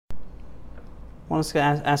I want to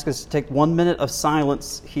ask us to take 1 minute of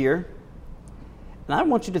silence here. And I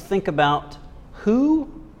want you to think about who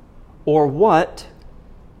or what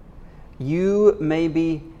you may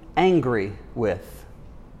be angry with.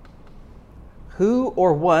 Who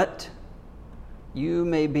or what you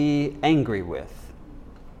may be angry with.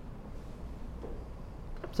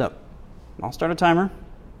 So, I'll start a timer.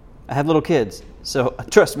 I have little kids, so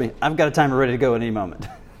trust me, I've got a timer ready to go at any moment.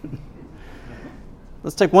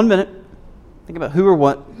 Let's take 1 minute. Think about who or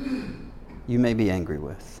what you may be angry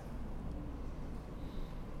with.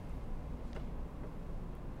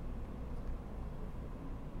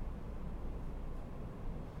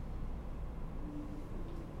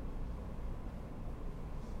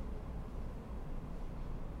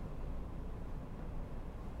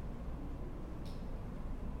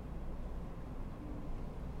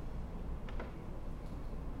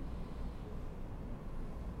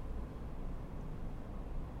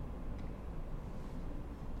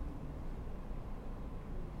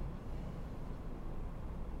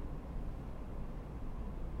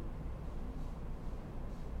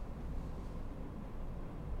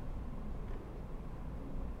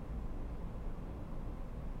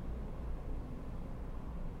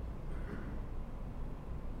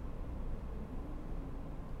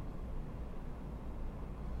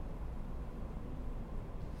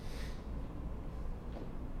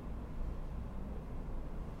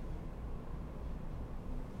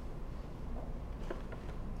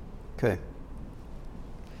 Okay.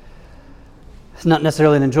 It's not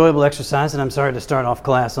necessarily an enjoyable exercise, and I'm sorry to start off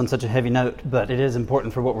class on such a heavy note, but it is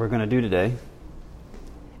important for what we're going to do today.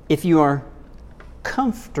 If you are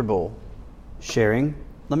comfortable sharing,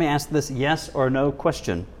 let me ask this yes or no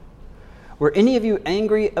question. Were any of you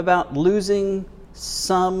angry about losing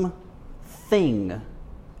something,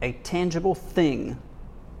 a tangible thing?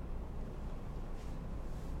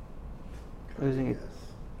 Losing yes.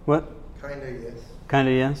 What? Kind of yes. Kind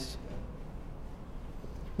of yes.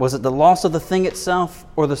 Was it the loss of the thing itself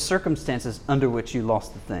or the circumstances under which you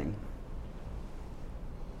lost the thing?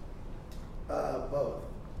 Both.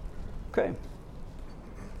 Okay.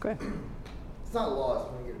 It's not lost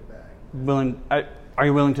when you get it back. Are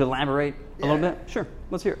you willing to elaborate a little Yeah. bit? Sure.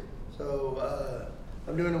 Let's hear it. So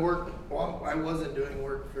I'm doing the work. Well, I wasn't doing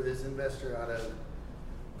work for this investor out of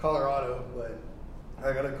Colorado, but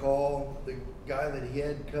I got a call. The guy that he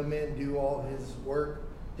had come in do all his work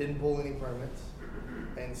didn't pull any permits.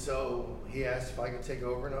 And so he asked if I could take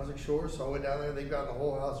over, and I was like, sure. So I went down there. They've got the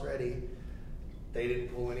whole house ready. They didn't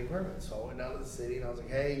pull any permits. So I went down to the city, and I was like,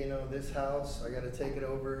 hey, this house, I got to take it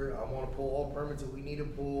over. I want to pull all permits that we need to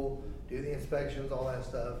pull, do the inspections, all that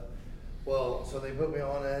stuff. Well, so they put me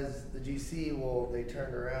on as the GC. Well, they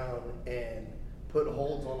turned around and put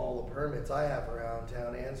holds on all the permits I have around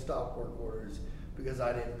town and stop work orders because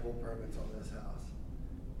I didn't pull permits on this house.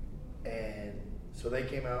 And so they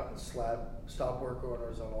came out and slapped stop work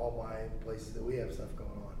orders on all my places that we have stuff going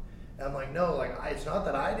on. And I'm like, no, it's not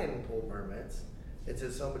that I didn't pull permits. It's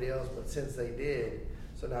that somebody else, but since they did,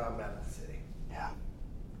 so now I'm mad at the city.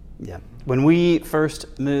 Yeah. When we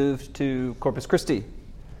first moved to Corpus Christi,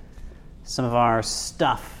 some of our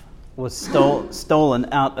stuff was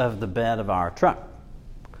stolen out of the bed of our truck.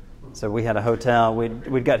 So we had a hotel.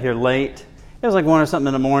 We'd got here late. It was like 1 or something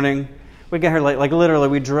in the morning. We got here late. Like literally,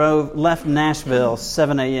 we left Nashville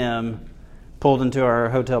 7 a.m., pulled into our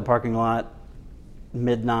hotel parking lot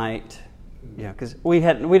midnight. Yeah, because we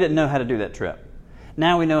didn't know how to do that trip.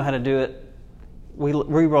 Now we know how to do it. We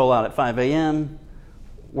roll out at 5 a.m.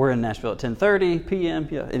 We're in Nashville at 10:30 p.m.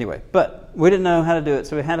 Yeah. Anyway, but we didn't know how to do it,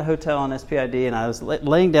 so we had a hotel on SPID, and I was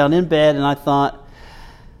laying down in bed, and I thought,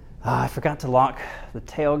 I forgot to lock the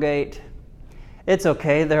tailgate. It's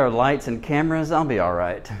okay. There are lights and cameras. I'll be all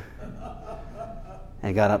right.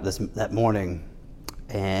 And got up that morning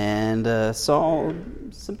and saw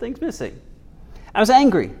some things missing. I was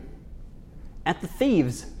angry at the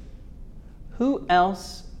thieves. Who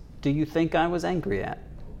else do you think I was angry at?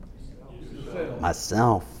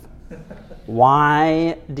 Myself.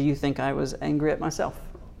 Why do you think I was angry at myself?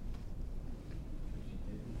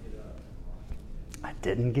 I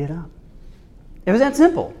didn't get up. It was that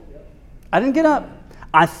simple. I didn't get up.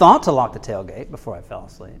 I thought to lock the tailgate before I fell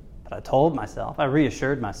asleep. But I told myself, I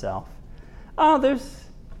reassured myself, there's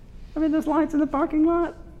lights in the parking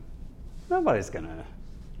lot. Nobody's gonna,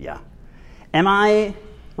 Am I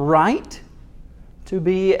right to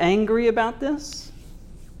be angry about this?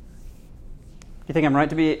 You think I'm right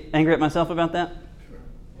to be angry at myself about that? Sure.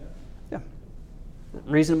 Yeah.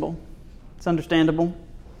 Reasonable. It's understandable.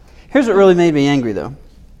 Here's what really made me angry, though. A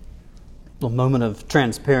little moment of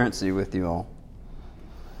transparency with you all.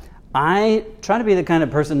 I try to be the kind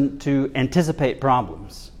of person to anticipate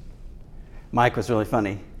problems. Mike was really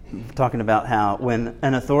funny, talking about how when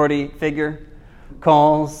an authority figure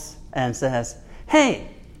calls and says, "Hey,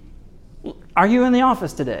 are you in the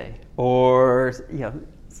office today?" Or,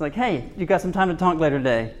 it's like, "Hey, you got some time to talk later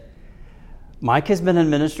today?" Mike has been in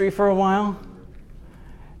ministry for a while,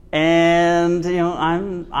 and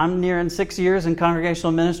I'm nearing 6 years in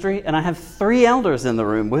congregational ministry, and I have 3 elders in the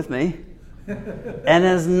room with me. And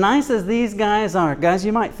as nice as these guys are, guys,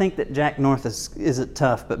 you might think that Jack North isn't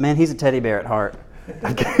tough, but man, he's a teddy bear at heart.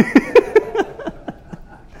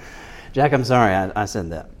 Jack, I'm sorry I said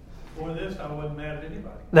that. Before this, I wasn't mad at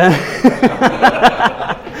anybody.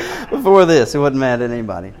 Before this, he wasn't mad at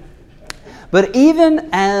anybody. But even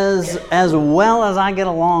as well as I get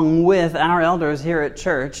along with our elders here at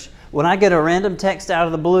church, when I get a random text out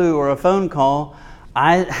of the blue or a phone call,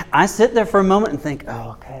 I sit there for a moment and think,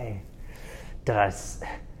 "Oh, okay. Did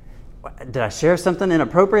I share something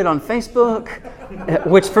inappropriate on Facebook?"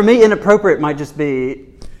 Which for me, inappropriate might just be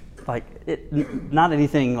like not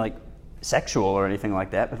anything like sexual or anything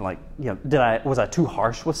like that, but like, was I too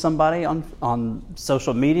harsh with somebody on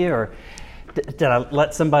social media, or did I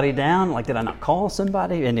let somebody down? Like, did I not call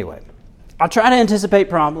somebody? Anyway, I try to anticipate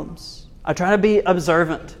problems. I try to be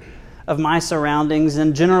observant of my surroundings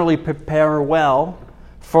and generally prepare well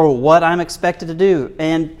for what I'm expected to do.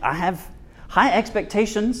 And I have high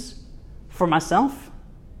expectations for myself.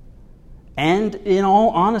 And in all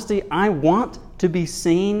honesty, I want to be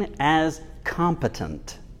seen as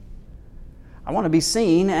competent. I want to be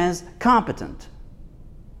seen as competent.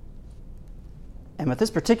 And with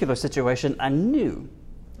this particular situation, I knew.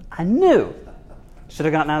 Should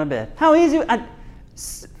have gotten out of bed. How easy.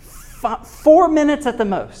 4 minutes at the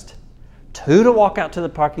most. 2 to walk out to the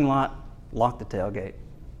parking lot, lock the tailgate.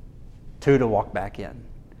 2 to walk back in.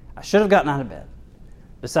 I should have gotten out of bed.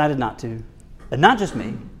 Decided not to. And not just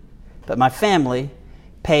me, but my family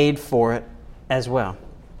paid for it as well.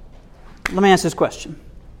 Let me ask this question.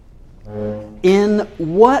 In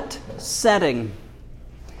what setting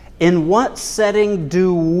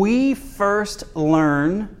do we first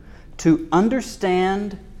learn to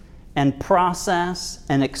understand and process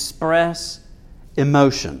and express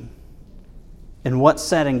emotion? In what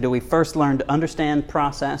setting do we first learn to understand,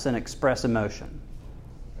 process, and express emotion?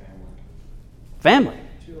 Family.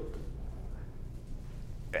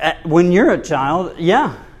 When you're a child,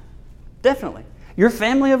 yeah, definitely. Your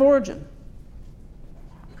family of origin.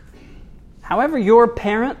 However, your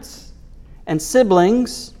parents and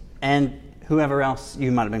siblings and whoever else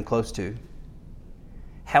you might have been close to,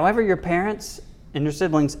 however your parents and your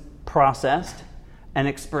siblings processed and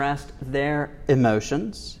expressed their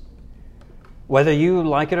emotions, whether you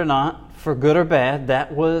like it or not, for good or bad,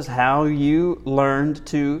 that was how you learned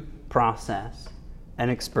to process and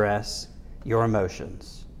express your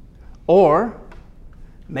emotions. Or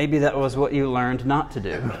maybe that was what you learned not to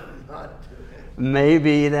do.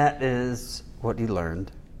 Maybe that is what you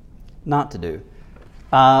learned not to do.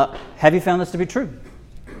 Have you found this to be true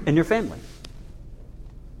in your family?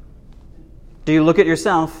 Do you look at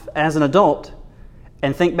yourself as an adult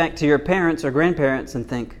and think back to your parents or grandparents and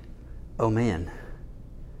think, "Oh man,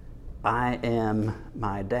 I am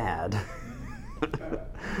my dad"?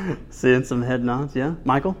 Seeing some head nods, yeah?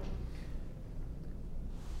 Michael?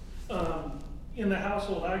 In the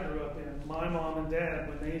household I grew up in, my mom and dad,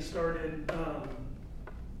 when they started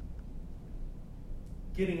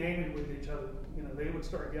getting angry with each other, they would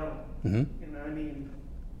start yelling. Mm-hmm.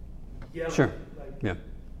 Yelling. Sure. Like, yeah.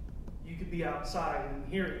 You could be outside and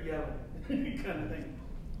hear it yelling, kind of thing.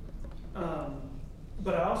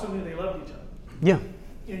 But I also knew they loved each other. Yeah.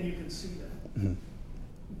 And you could see that. Mm-hmm.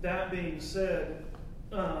 That being said,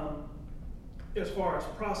 as far as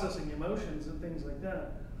processing emotions and things like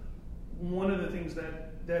that, one of the things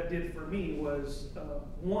that did for me was,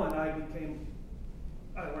 one, I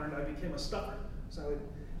learned I became a stuffer. So I would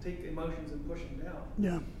take emotions and push them down.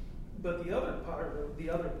 Yeah. But the other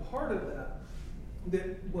part of that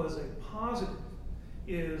was a positive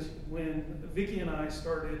is when Vicki and I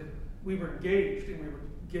started, we were engaged and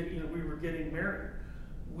we were getting married.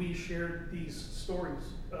 We shared these stories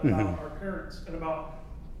about mm-hmm. our parents and about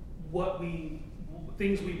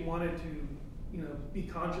things we wanted to, be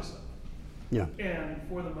conscious of. Yeah. And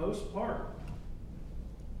for the most part,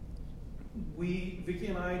 Vicki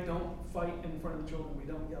and I don't fight in front of the children. We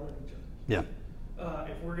don't yell at each other. Yeah.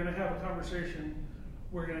 If we're going to have a conversation,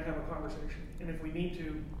 we're going to have a conversation. And if we need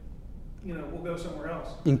to, we'll go somewhere else.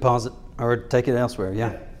 You can pause it or take it elsewhere.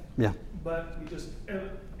 Yeah. Yeah. But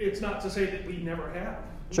it's not to say that we never have.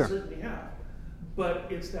 We Sure. certainly have. But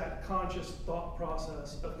it's that conscious thought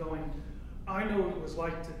process of going, I know what it was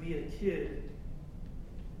like to be a kid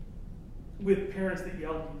with parents that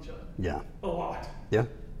yelled at each other. Yeah. A lot. Yeah.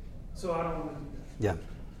 So I don't want to do that. Yeah.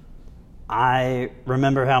 I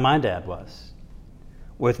remember how my dad was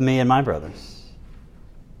with me and my brothers.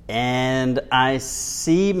 And I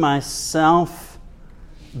see myself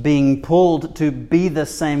being pulled to be the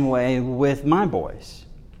same way with my boys.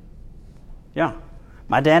 Yeah.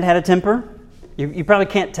 My dad had a temper. You probably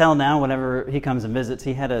can't tell now whenever he comes and visits.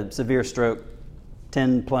 He had a severe stroke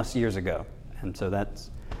 10 plus years ago. And so that's,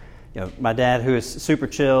 my dad, who is super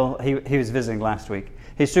chill, he was visiting last week.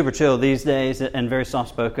 He's super chill these days and very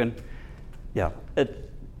soft-spoken. Yeah,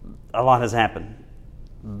 a lot has happened.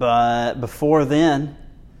 But before then,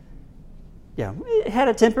 it had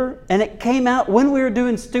a temper, and it came out when we were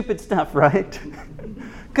doing stupid stuff, right?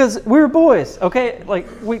 Because we were boys, okay? Like,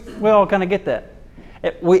 we all kind of get that.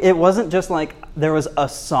 It wasn't just like there was a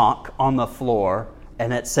sock on the floor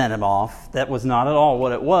and it sent him off. That was not at all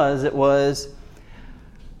what it was. It was,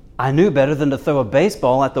 I knew better than to throw a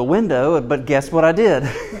baseball at the window, but guess what I did?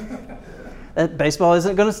 That baseball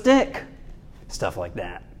isn't going to stick. Stuff like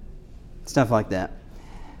that.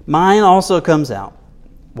 Mine also comes out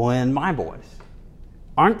when my boys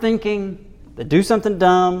aren't thinking, they do something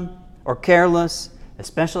dumb or careless,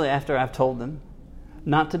 especially after I've told them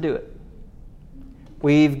not to do it.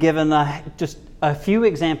 We've given just a few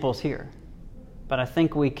examples here, but I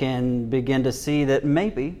think we can begin to see that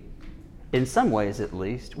maybe, in some ways at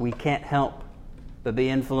least, we can't help but be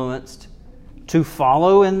influenced to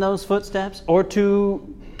follow in those footsteps or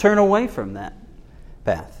to turn away from that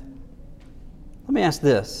path. Let me ask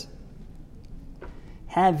this.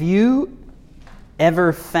 Have you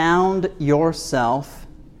ever found yourself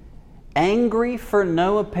angry for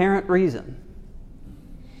no apparent reason?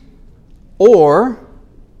 Or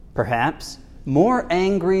perhaps more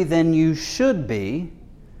angry than you should be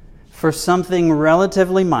for something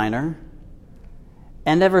relatively minor,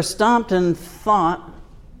 and ever stopped and thought,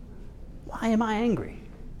 why am I angry?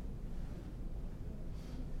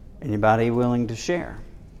 Anybody willing to share?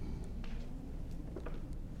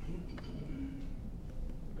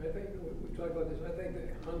 I think we talked about this. I think that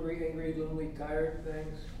hungry, angry, lonely, tired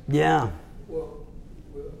things. Yeah. We'll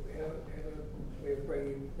have a way of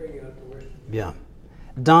bringing it up to where. Yeah.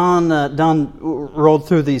 Don rolled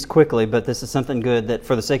through these quickly, but this is something good that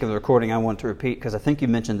for the sake of the recording I want to repeat, because I think you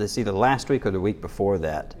mentioned this either last week or the week before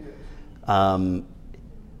that. Yes.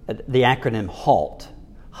 The acronym HALT,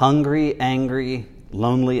 hungry, angry,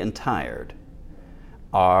 lonely, and tired,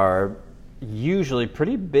 are usually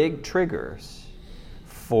pretty big triggers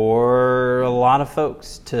for a lot of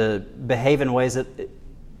folks to behave in ways that,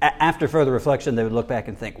 after further reflection, they would look back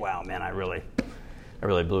and think, wow, man, I really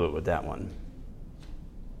blew it with that one.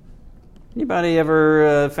 Anybody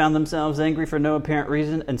ever found themselves angry for no apparent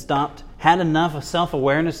reason and had enough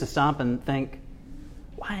self-awareness to stop and think,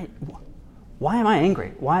 why am I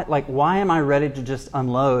angry? Why am I ready to just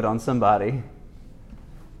unload on somebody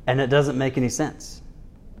and it doesn't make any sense?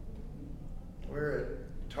 We were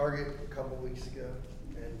at Target a couple weeks ago,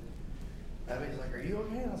 and Abby's like, "Are you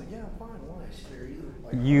okay?" I was like, "Yeah, I'm fine." Why? She's like, "Are you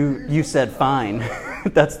like?" You said fine.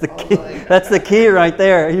 That's the key. That's the key right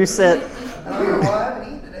there. You said. I don't know why I haven't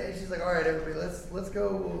eaten today. She's like, "All right, everybody, let's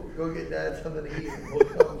go. We'll go get Dad something to eat, and we'll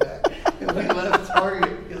come back." And we left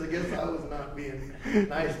Target because I guess I was not being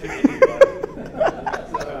nice to anybody.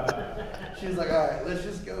 So she was like, "All right, let's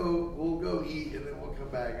just go. We'll go eat, and then we'll come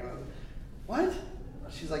back." And I was like, "What?"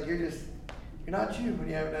 She's like, "You're not you when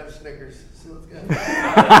you haven't had Snickers. So let's go."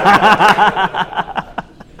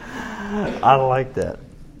 I like that.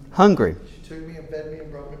 Hungry. She took me and fed me and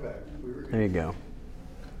brought me back. We were good. There you go.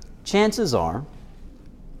 Chances are,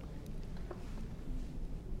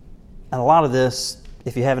 and a lot of this,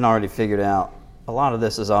 if you haven't already figured out, a lot of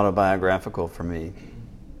this is autobiographical for me.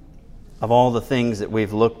 Of all the things that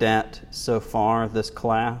we've looked at so far this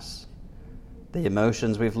class, the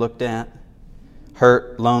emotions we've looked at,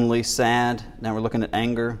 hurt, lonely, sad. Now we're looking at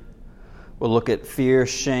anger. We'll look at fear,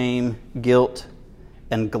 shame, guilt,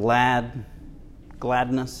 and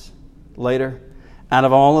gladness later. Out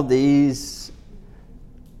of all of these,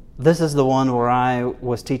 this is the one where I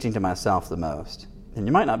was teaching to myself the most. And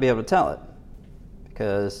you might not be able to tell it,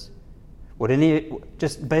 because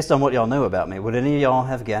just based on what y'all know about me, would any of y'all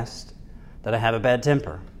have guessed that I have a bad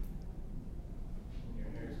temper?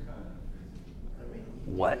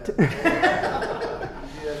 What?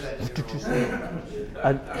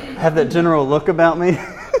 I have that general look about me.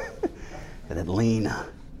 That lean,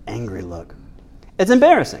 angry look. It's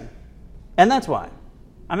embarrassing. And that's why.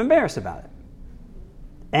 I'm embarrassed about it.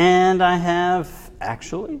 And I have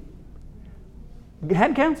actually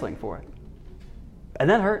had counseling for it. And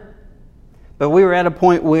that hurt. But we were at a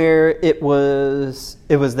point where it was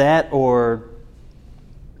that or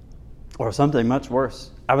something much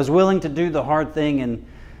worse. I was willing to do the hard thing and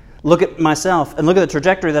look at myself and look at the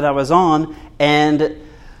trajectory that I was on and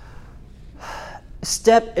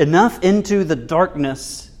step enough into the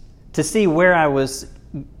darkness to see where I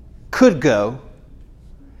could go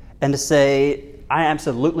and to say, I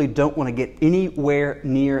absolutely don't want to get anywhere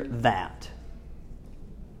near that.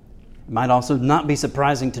 It might also not be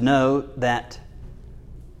surprising to know that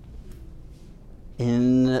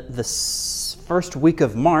in the first week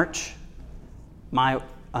of March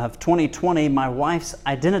of 2020, my wife's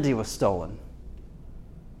identity was stolen.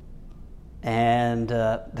 And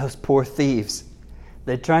those poor thieves,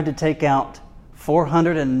 they tried to take out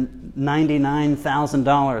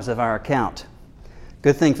 $499,000 of our account.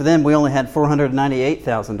 Good thing for them, we only had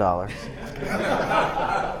 $498,000.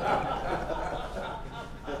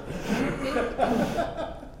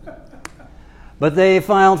 But they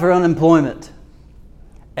filed for unemployment.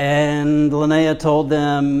 And Linnea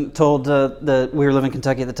we were living in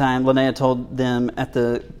Kentucky at the time, Linnea told them at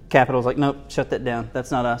the Capitol, like, nope, shut that down. That's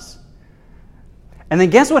not us. And then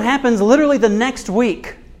guess what happens literally the next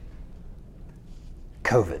week?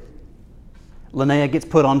 COVID. Linnea gets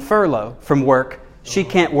put on furlough from work. She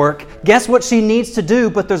can't work. Guess what she needs to do?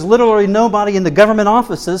 But there's literally nobody in the government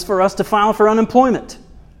offices for us to file for unemployment.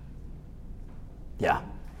 Yeah.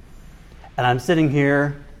 And I'm sitting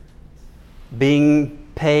here being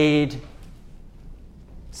paid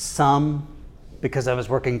some because I was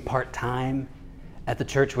working part-time at the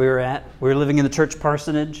church we were at. We were living in the church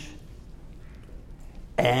parsonage.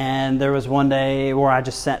 And there was one day where I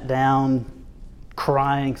just sat down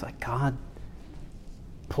crying. It's like, God,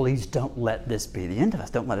 please don't let this be the end of us.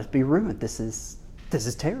 Don't let us be ruined. This is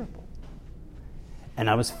terrible. And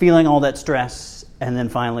I was feeling all that stress and then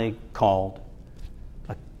finally called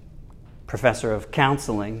a professor of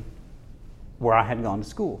counseling where I had gone to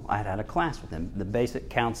school. I had had a class with him, the basic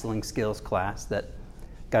counseling skills class that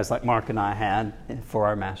guys like Mark and I had for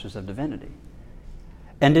our Masters of Divinity.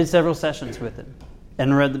 And did several sessions with him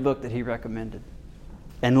and read the book that he recommended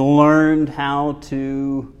and learned how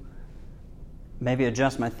to maybe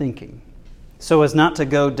adjust my thinking so as not to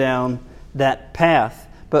go down that path.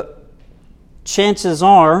 But chances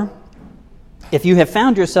are, if you have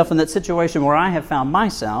found yourself in that situation where I have found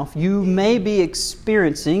myself, you may be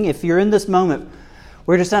experiencing, if you're in this moment,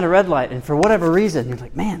 we're just at a red light, and for whatever reason, you're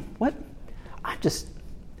like, man, what? I'm just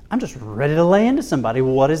ready to lay into somebody.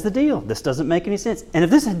 What is the deal? This doesn't make any sense. And if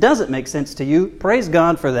this doesn't make sense to you, praise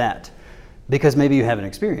God for that, because maybe you haven't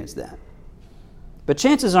experienced that. But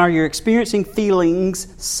chances are you're experiencing feelings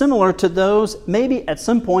similar to those maybe at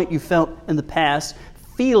some point you felt in the past,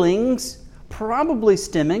 feelings probably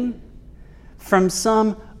stemming from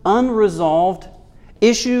some unresolved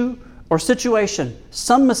issue or situation,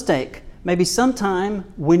 some mistake, maybe sometime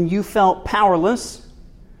when you felt powerless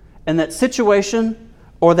and that situation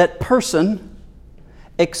or that person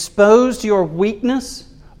exposed your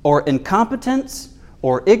weakness or incompetence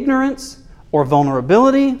or ignorance or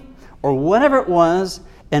vulnerability or whatever it was,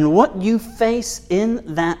 and what you face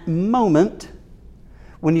in that moment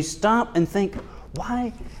when you stop and think,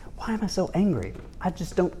 why am I so angry? I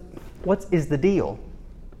just don't. What is the deal?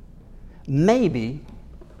 Maybe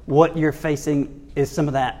what you're facing is some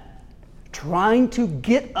of that trying to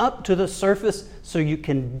get up to the surface so you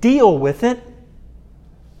can deal with it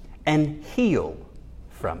and heal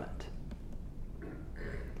from it.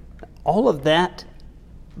 All of that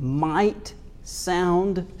might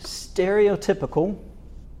sound stereotypical,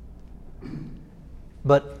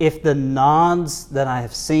 but if the nods that I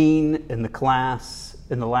have seen in the class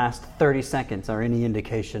in the last 30 seconds are any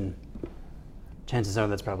indication, chances are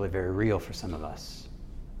that's probably very real for some of us.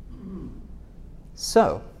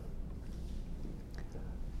 So,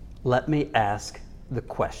 let me ask the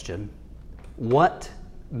question, what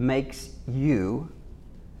makes you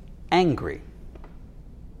angry?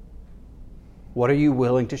 What are you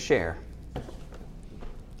willing to share?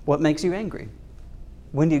 What makes you angry?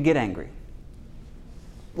 When do you get angry?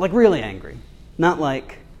 Like really angry. Not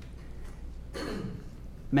like,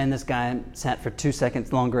 man, this guy sat for 2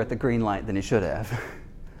 seconds longer at the green light than he should have.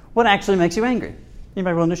 What actually makes you angry?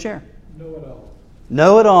 Anybody willing to share? Know-it-all.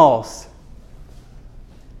 Know-it-alls.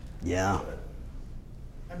 Yeah.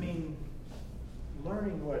 I mean,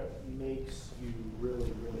 learning what makes you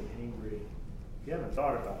really, really angry, if you haven't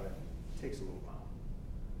thought about it, takes a little while.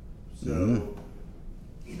 So,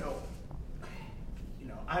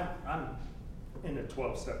 I'm in a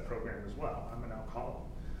 12-step program as well. I'm an alcoholic.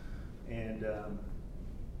 And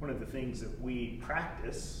one of the things that we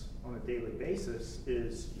practice on a daily basis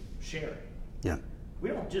is sharing. Yeah. we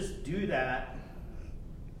don't just do that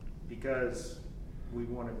because we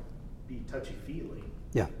want to be touchy-feely.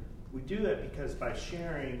 Yeah. We do that because by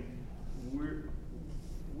sharing,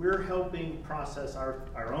 we're helping process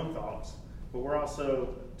our own thoughts, but we're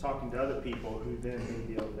also talking to other people who then may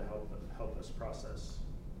be able to help us process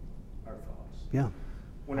our thoughts. Yeah.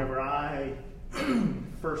 Whenever I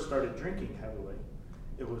first started drinking heavily,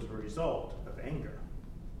 it was a result of anger.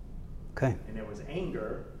 Okay. And it was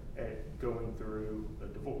anger at going through a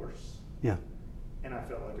divorce. Yeah. And I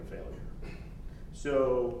felt like a failure.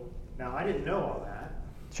 So now I didn't know all that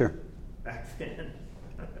Sure. back then,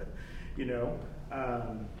 you know,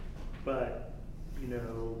 but, you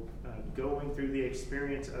know, going through the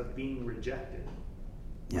experience of being rejected,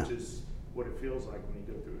 Yeah. which is what it feels like when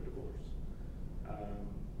you go through a divorce,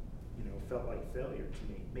 you know, felt like failure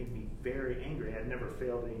to me, made me very angry. I'd never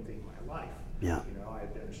failed anything in my life. Yeah. You know,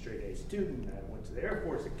 I'd been a straight A student. I went to the Air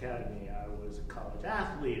Force Academy. I was a college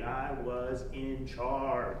athlete. I was in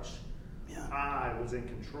charge. Yeah. I was in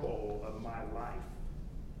control of my life.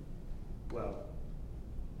 Well,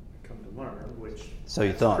 I come to learn, which So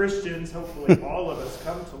you as thought. Christians, hopefully all of us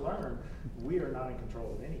come to learn, we are not in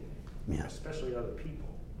control of anything, Yeah. especially other people.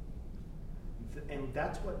 And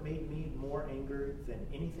that's what made me more angry than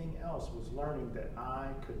anything else, was learning that I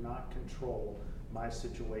could not control my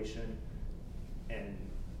situation and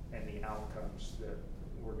the outcomes that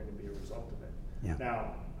were going to be a result of it. Yeah.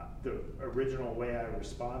 Now, the original way I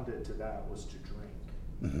responded to that was to drink.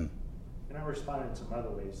 Mm-hmm. And I responded in some other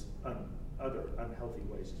ways, other unhealthy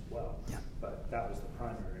ways as well. Yeah. But that was the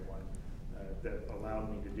primary one that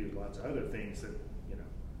allowed me to do lots of other things that, you know,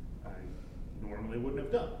 I normally wouldn't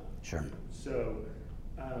have done. Sure. So,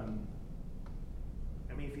 I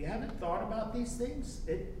mean, if you haven't thought about these things,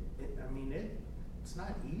 it's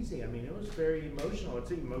not easy. I mean, it was very emotional.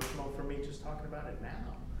 It's emotional for me just talking about it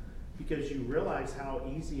now, because you realize how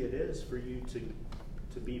easy it is for you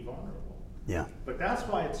to be vulnerable. Yeah. But that's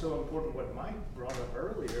why it's so important what Mike brought up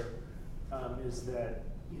earlier, is that,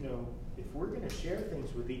 you know, if we're going to share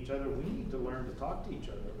things with each other, we need to learn to talk to each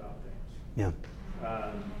other about things. Yeah.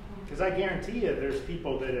 Because I guarantee you there's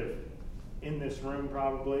people that have, in this room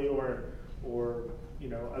probably, or you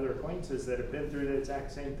know, other acquaintances that have been through the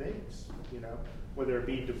exact same things, you know, whether it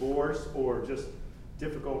be divorce or just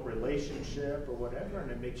difficult relationship or whatever, and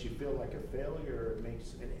it makes you feel like a failure. It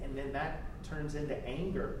makes, and then that turns into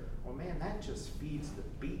anger. Well, man, that just feeds the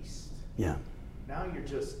beast. Yeah. Now you're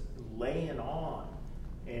just laying on,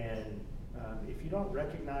 and if you don't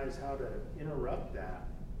recognize how to interrupt that,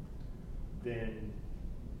 then,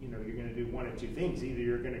 you know, you're going to do one of two things. Either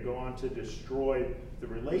you're going to go on to destroy the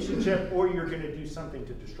relationship, or you're going to do something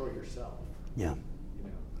to destroy yourself. Yeah. You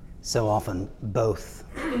know. So often both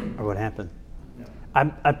are what happen. Yeah.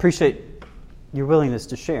 I appreciate your willingness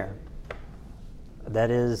to share. That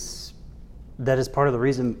is part of the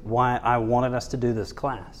reason why I wanted us to do this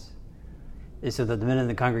class, is so that the men in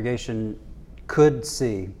the congregation could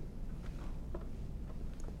see,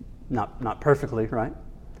 not perfectly, right?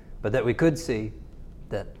 But that we could see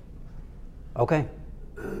that, okay,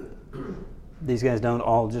 these guys don't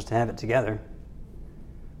all just have it together,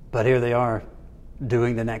 but here they are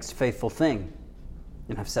doing the next faithful thing.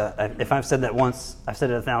 And if I've said that once, I've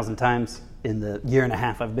said it 1,000 times in the year and a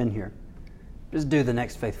half I've been here. Just do the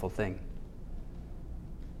next faithful thing.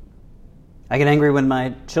 I get angry when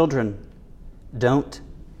my children don't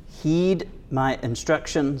heed my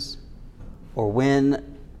instructions, or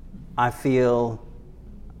when I feel,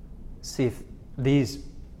 see if these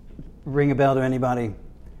ring a bell to anybody,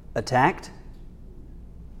 attacked,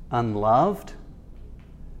 unloved,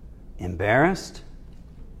 embarrassed,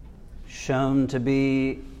 shown to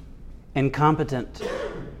be incompetent,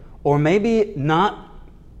 or maybe not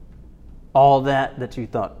all that you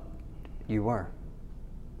thought you were.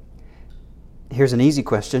 Here's an easy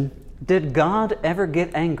question. Did God ever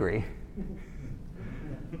get angry?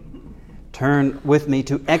 Turn with me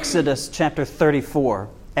to Exodus chapter 34.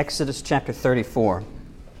 Exodus chapter 34.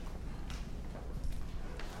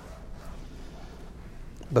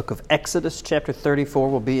 Book of Exodus chapter 34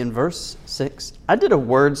 will be in verse 6. I did a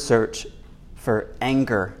word search for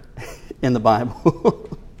anger in the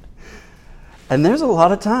Bible. And there's a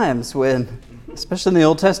lot of times when, especially in the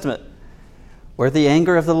Old Testament, where the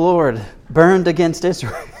anger of the Lord burned against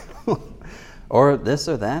Israel. Or this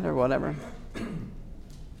or that or whatever.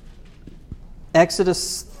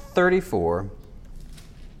 Exodus 34,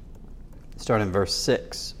 start in verse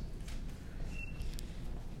 6.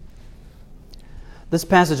 This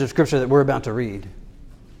passage of Scripture that we're about to read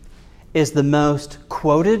is the most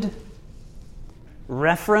quoted,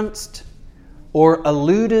 referenced, or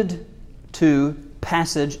alluded to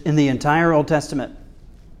passage in the entire Old Testament.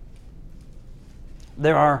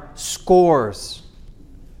 There are scores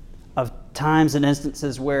of times and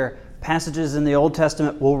instances where passages in the Old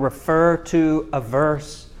Testament will refer to a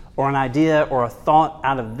verse or an idea or a thought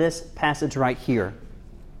out of this passage right here.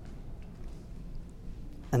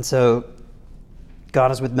 And so God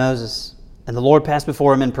is with Moses, and the Lord passed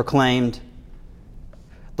before him and proclaimed,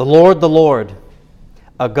 the Lord,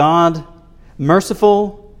 a God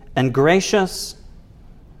merciful and gracious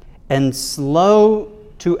and slow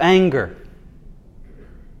to anger,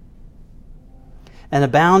 and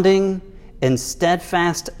abounding in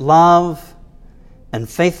steadfast love and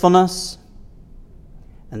faithfulness.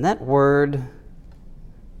 And that word,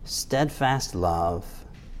 steadfast love,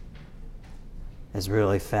 is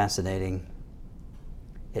really fascinating.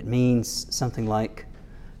 It means something like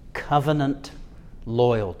covenant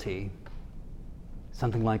loyalty,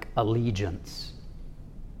 something like allegiance.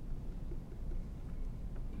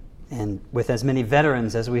 And with as many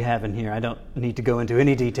veterans as we have in here, I don't need to go into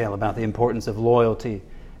any detail about the importance of loyalty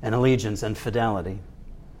and allegiance and fidelity.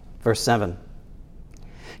 Verse 7.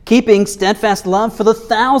 Keeping steadfast love for the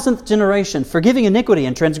 1,000th generation, forgiving iniquity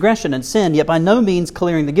and transgression and sin, yet by no means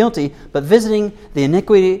clearing the guilty, but visiting the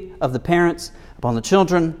iniquity of the parents upon the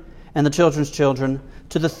children and the children's children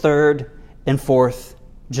to the 3rd and 4th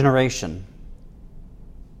generation.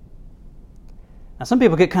 Now, some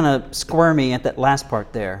people get kind of squirmy at that last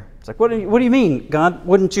part there. It's like, what do you mean, God?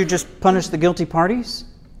 Wouldn't you just punish the guilty parties?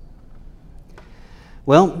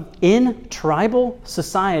 Well, in tribal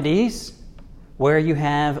societies where you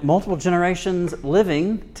have multiple generations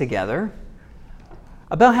living together,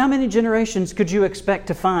 about how many generations could you expect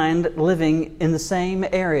to find living in the same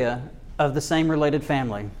area of the same related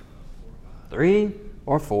family? 3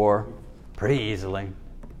 or 4, pretty easily,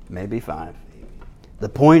 maybe 5. The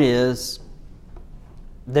point is,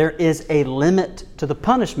 there is a limit to the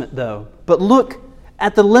punishment, though. But look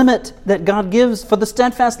at the limit that God gives for the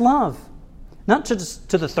steadfast love. Not just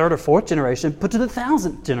to the 3rd or 4th generation, but to the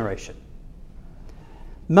 1,000th generation.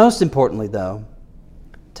 Most importantly, though,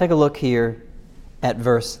 take a look here at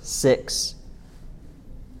verse 6.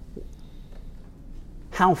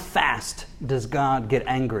 How fast does God get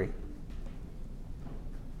angry?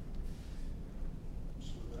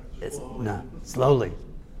 Slowly.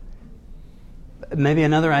 Maybe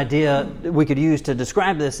another idea we could use to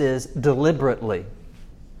describe this is deliberately.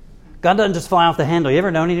 God doesn't just fly off the handle. You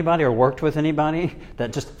ever known anybody or worked with anybody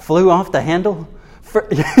that just flew off the handle?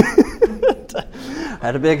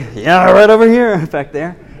 Had a big, right over here, back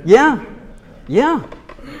there. Yeah.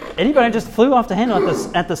 Anybody just flew off the handle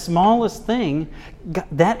at the smallest thing,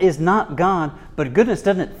 that is not God. But goodness,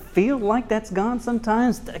 doesn't it feel like that's God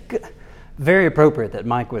sometimes? Very appropriate that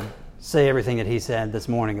Mike would say everything that he said this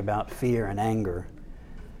morning about fear and anger.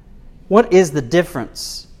 What is the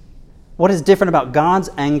difference? What is different about God's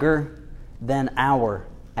anger than our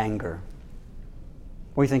anger?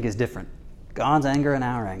 What do you think is different? God's anger and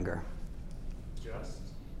our anger.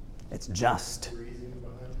 It's just.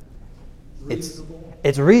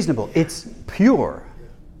 It's reasonable. It's pure.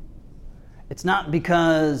 It's not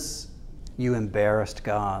because you embarrassed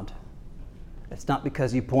God. It's not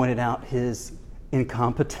because you pointed out His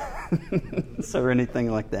incompetence or anything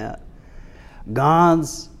like that.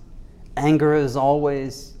 God's anger is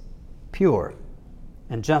always pure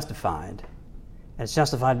and justified. And it's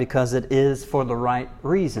justified because it is for the right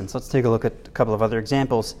reasons. Let's take a look at a couple of other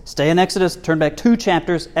examples. Stay in Exodus, turn back 2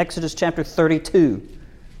 chapters, Exodus chapter 32.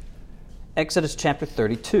 Exodus chapter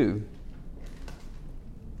 32.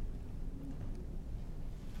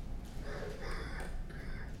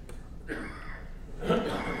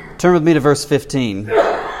 Turn with me to verse 15.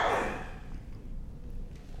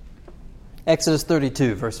 Exodus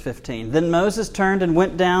 32, verse 15. Then Moses turned and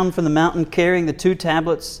went down from the mountain carrying the 2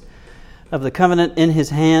 tablets of the covenant in his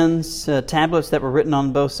hands, tablets that were written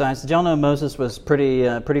on both sides. Did y'all know Moses was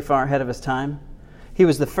pretty far ahead of his time? He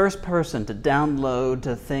was the first person to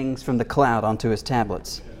download things from the cloud onto his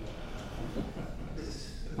tablets.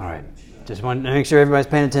 All right. Just want to make sure everybody's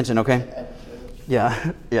paying attention, okay?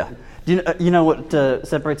 Yeah. Do you know what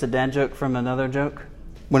separates a dad joke from another joke?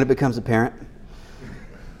 When it becomes apparent.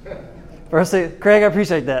 First, Craig, I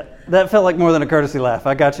appreciate that. That felt like more than a courtesy laugh.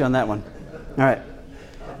 I got you on that one. All right.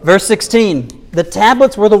 Verse 16. The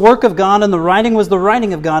tablets were the work of God, and the writing was the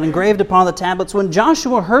writing of God engraved upon the tablets. When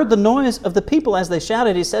Joshua heard the noise of the people as they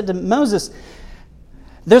shouted, he said to Moses,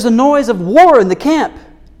 "There's a noise of war in the camp."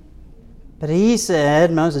 But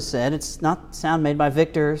Moses said, "It's not the sound made by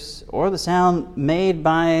victors or the sound made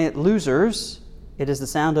by losers. It is the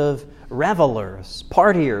sound of revelers,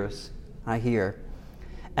 partiers, I hear."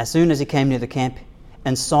 As soon as he came near the camp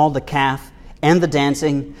and saw the calf and the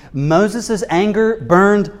dancing, Moses' anger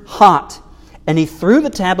burned hot, And he threw the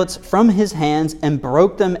tablets from his hands and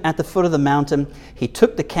broke them at the foot of the mountain. He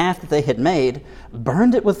took the calf that they had made,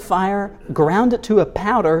 burned it with fire, ground it to a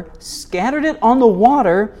powder, scattered it on the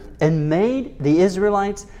water, and made the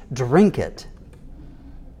Israelites drink it.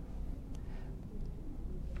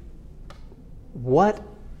 What,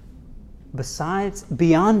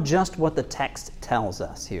 beyond just what the text tells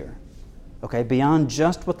us here, okay, beyond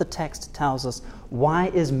just what the text tells us, why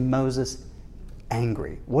is Moses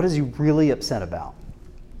angry? What is he really upset about?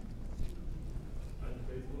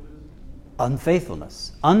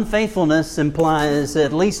 Unfaithfulness. Unfaithfulness implies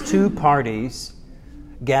at least two parties.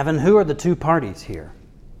 Gavin, who are the two parties here?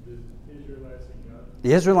 The Israelites and God.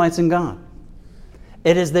 The Israelites and God.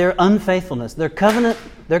 It is their unfaithfulness, their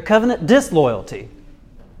covenant disloyalty,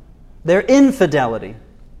 their infidelity.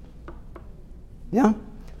 Yeah?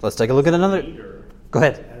 Let's take a look at another. Go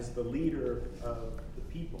ahead. As the leader of the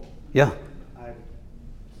people, Yeah. I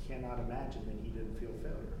cannot imagine that he didn't feel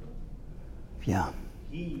failure. Yeah.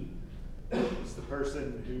 He is the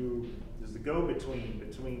person who is the go-between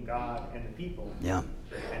between God and the people. Yeah.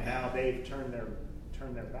 And now they've turned their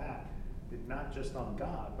back, not just on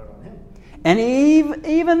God, but on him. And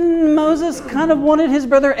even Moses kind of wanted his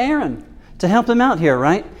brother Aaron to help him out here,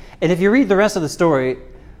 right? And if you read the rest of the story,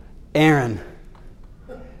 Aaron's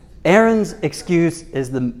excuse is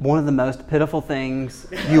one of the most pitiful things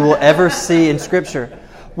you will ever see in Scripture.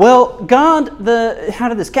 Well, God, how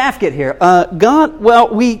did this calf get here?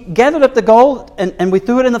 We gathered up the gold and we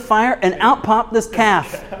threw it in the fire and out popped this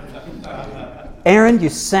calf. Aaron, you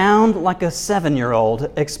sound like a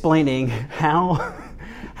 7-year-old explaining how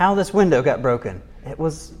this window got broken. It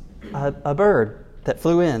was a bird that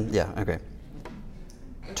flew in. Yeah, okay.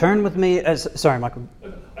 Turn with me. Sorry, Michael.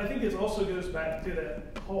 I think it also goes back to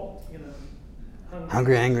that halt, you know.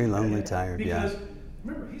 Hungry, angry, lonely, tired. Because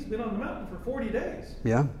remember, he's been on the mountain for 40 days.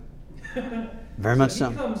 Yeah. Very much so.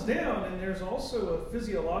 He comes down, and there's also a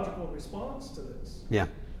physiological response to this. Yeah.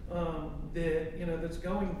 That's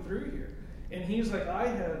going through here. And he's like, I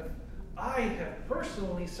have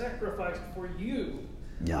personally sacrificed for you.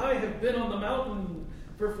 Yeah. I have been on the mountain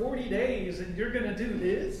for 40 days, and you're going to do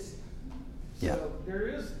this? Yeah. So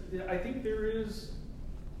I think there is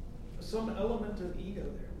some element of ego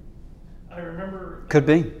there. I remember... Could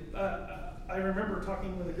be. I remember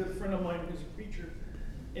talking with a good friend of mine who's a preacher,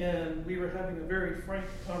 and we were having a very frank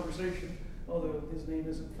conversation, although his name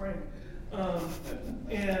isn't Frank.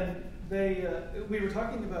 And we were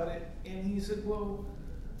talking about it, and he said, well,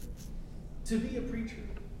 to be a preacher,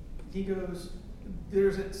 he goes,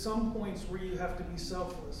 there's at some points where you have to be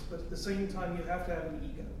selfless, but at the same time you have to have an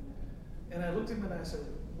ego. And I looked at him and I said,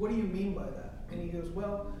 what do you mean by that? And he goes,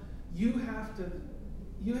 well, you have to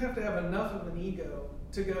have enough of an ego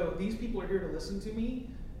to go, these people are here to listen to me,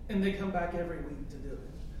 and they come back every week to do it.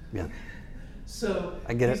 Yeah. So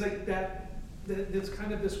I get he's it. like that's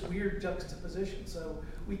kind of this weird juxtaposition. So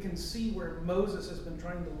we can see where Moses has been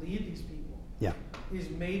trying to lead these people. Yeah. He's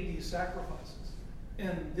made these sacrifices.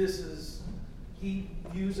 And he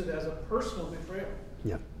views it as a personal betrayal.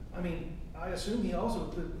 Yeah. I mean, I assume he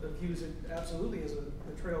also views it absolutely as a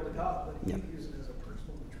betrayal to God, but he views it as a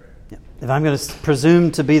personal betrayal. Yeah. If I'm going to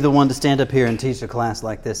presume to be the one to stand up here and teach a class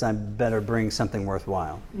like this, I better bring something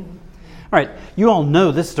worthwhile. Mm-hmm. All right, you all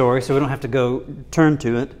know this story, so we don't have to go turn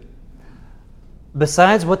to it.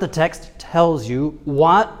 Besides what the text tells you,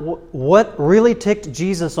 what really ticked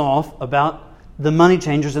Jesus off about the money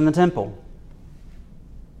changers in the temple?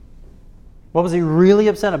 What was he really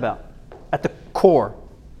upset about at the core?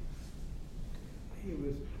 He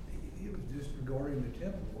was disregarding the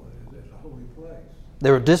temple as a holy place.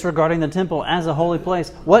 They were disregarding the temple as a holy place.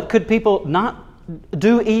 What could people not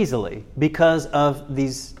do easily because of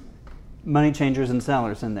these money changers and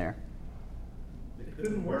sellers in there? They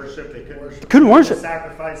couldn't worship. They couldn't worship. The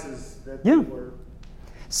sacrifices that were.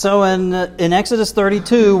 So in Exodus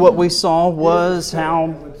 32, what we saw was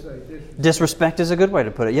how disrespect is a good way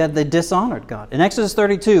to put it. Yeah, they dishonored God. In Exodus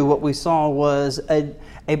 32, what we saw was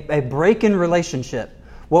a break in relationship.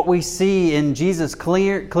 What we see in Jesus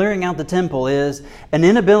clearing out the temple is an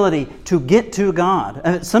inability to get to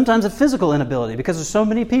God. Sometimes a physical inability because there's so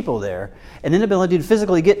many people there. An inability to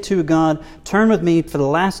physically get to God. Turn with me for the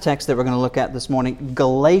last text that we're going to look at this morning,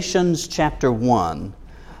 Galatians chapter 1.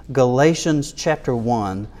 Galatians chapter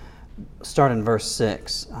 1, start in verse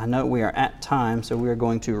 6. I know we are at time, so we are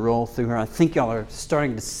going to roll through here. I think y'all are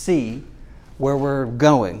starting to see where we're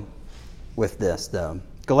going with this, though.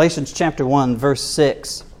 Galatians chapter 1, verse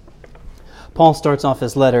 6. Paul starts off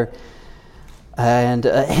his letter. And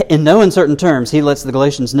in no uncertain terms, he lets the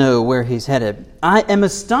Galatians know where he's headed. I am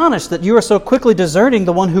astonished that you are so quickly deserting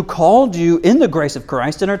the one who called you in the grace of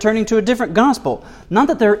Christ and are turning to a different gospel. Not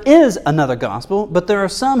that there is another gospel, but there are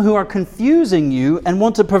some who are confusing you and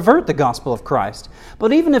want to pervert the gospel of Christ.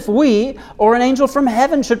 But even if we or an angel from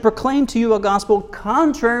heaven should proclaim to you a gospel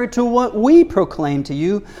contrary to what we proclaim to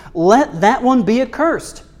you, let that one be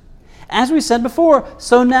accursed. As we said before,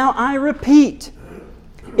 so now I repeat,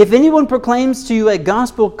 if anyone proclaims to you a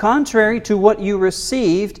gospel contrary to what you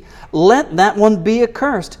received, let that one be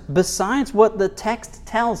accursed. Besides what the text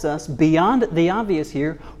tells us, beyond the obvious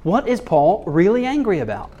here, what is Paul really angry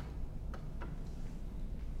about?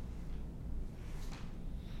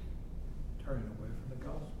 Turning away from the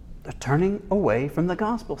gospel. They're turning away from the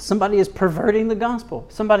gospel. Somebody is perverting the gospel.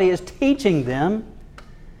 Somebody is teaching them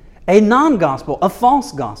a non-gospel, a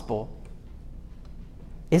false gospel.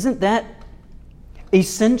 Isn't that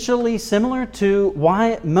essentially similar to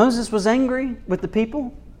why Moses was angry with the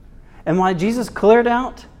people and why Jesus cleared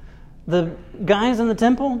out the guys in the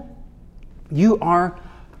temple? You are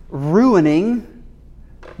ruining,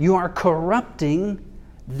 you are corrupting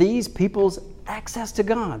these people's access to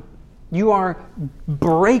God. You are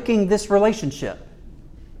breaking this relationship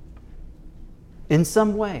in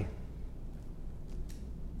some way.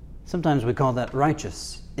 Sometimes we call that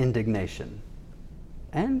righteous indignation.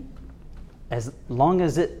 And as long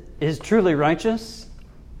as it is truly righteous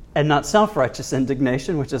and not self-righteous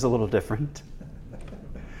indignation, which is a little different,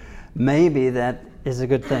 maybe that is a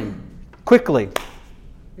good thing. Quickly.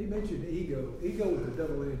 He mentioned ego. Ego is a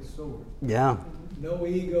double-edged sword. Yeah, No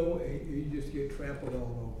ego, you just get trampled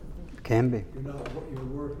all over. can be. You're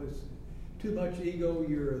worthless. Too much ego,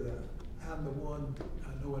 I'm the one, I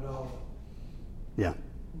know it all. Yeah.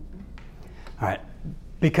 All right.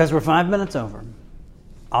 Because we're 5 minutes over,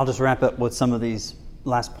 I'll just wrap up with some of these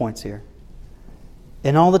last points here.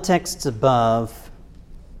 In all the texts above,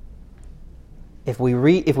 if we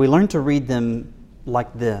learn to read them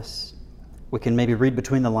like this, we can maybe read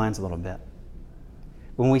between the lines a little bit.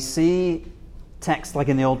 When we see texts like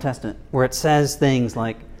in the Old Testament, where it says things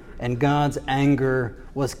like, and God's anger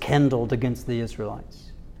was kindled against the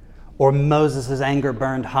Israelites, or Moses' anger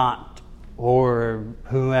burned hot, or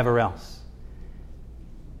whoever else,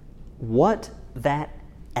 what that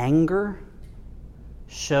anger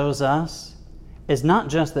shows us is not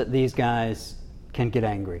just that these guys can get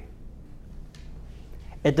angry.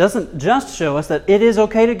 It doesn't just show us that it is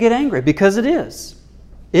okay to get angry, because it is.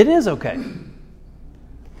 It is okay.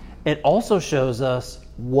 It also shows us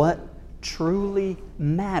what truly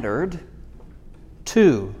mattered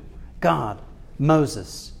to God,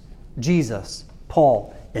 Moses, Jesus,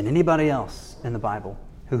 Paul, and anybody else in the Bible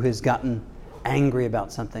who has gotten angry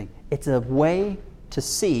about something. It's a way to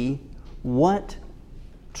see what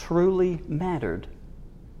truly mattered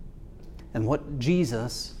and what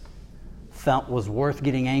Jesus felt was worth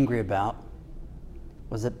getting angry about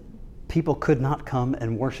was that people could not come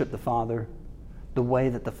and worship the Father the way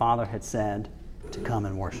that the Father had said to come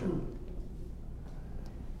and worship.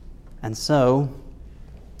 And so,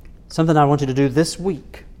 something I want you to do this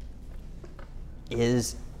week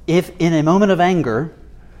is, if in a moment of anger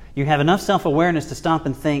you have enough self-awareness to stop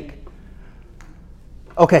and think,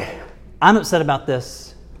 okay, I'm upset about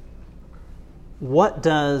this. What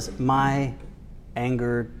does my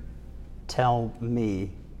anger tell me?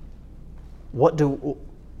 What do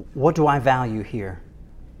I value here?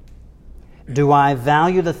 Do I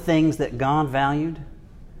value the things that God valued?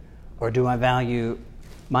 Or do I value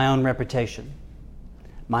my own reputation,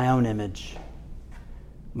 my own image,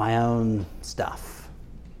 my own stuff?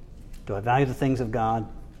 Do I value the things of God?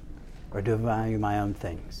 Or do I value my own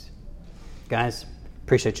things? Guys,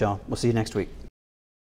 appreciate y'all. We'll see you next week.